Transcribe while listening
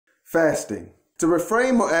Fasting. To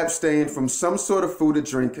refrain or abstain from some sort of food or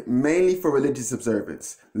drink, mainly for religious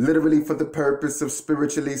observance, literally for the purpose of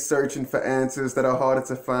spiritually searching for answers that are harder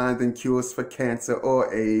to find than cures for cancer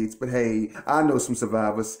or AIDS. But hey, I know some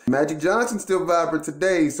survivors. Magic Johnson's still vibrant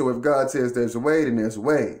today, so if God says there's a way, then there's a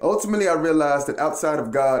way. Ultimately, I realized that outside of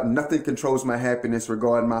God, nothing controls my happiness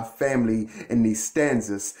regarding my family in these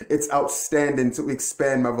stanzas. It's outstanding to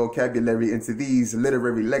expand my vocabulary into these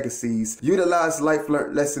literary legacies, utilize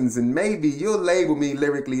life-learned lessons, and maybe you'll label me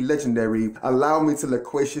lyrically legendary. Allow me to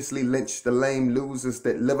loquaciously lynch the lame losers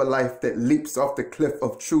that live a life that leaps off the cliff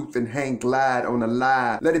of truth and hang glide on a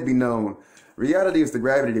lie. Let it be known, reality is the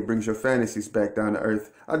gravity that brings your fantasies back down to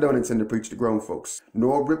earth. I don't intend to preach to grown folks,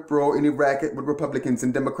 nor rip-roll any racket with Republicans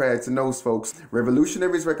and Democrats and those folks.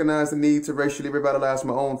 Revolutionaries recognize the need to racially revitalize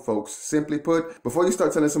my own folks. Simply put, before you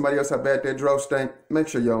start telling somebody else how bad their draw stank, make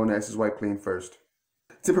sure your own ass is wiped clean first.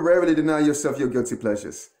 Temporarily deny yourself your guilty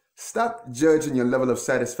pleasures. Stop judging your level of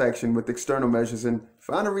satisfaction with external measures and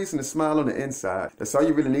find a reason to smile on the inside. That's all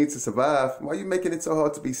you really need to survive. Why are you making it so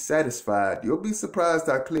hard to be satisfied? You'll be surprised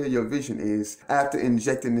how clear your vision is after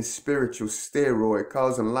injecting this spiritual steroid,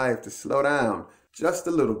 causing life to slow down just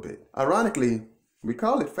a little bit. Ironically, we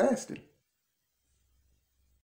call it fasting.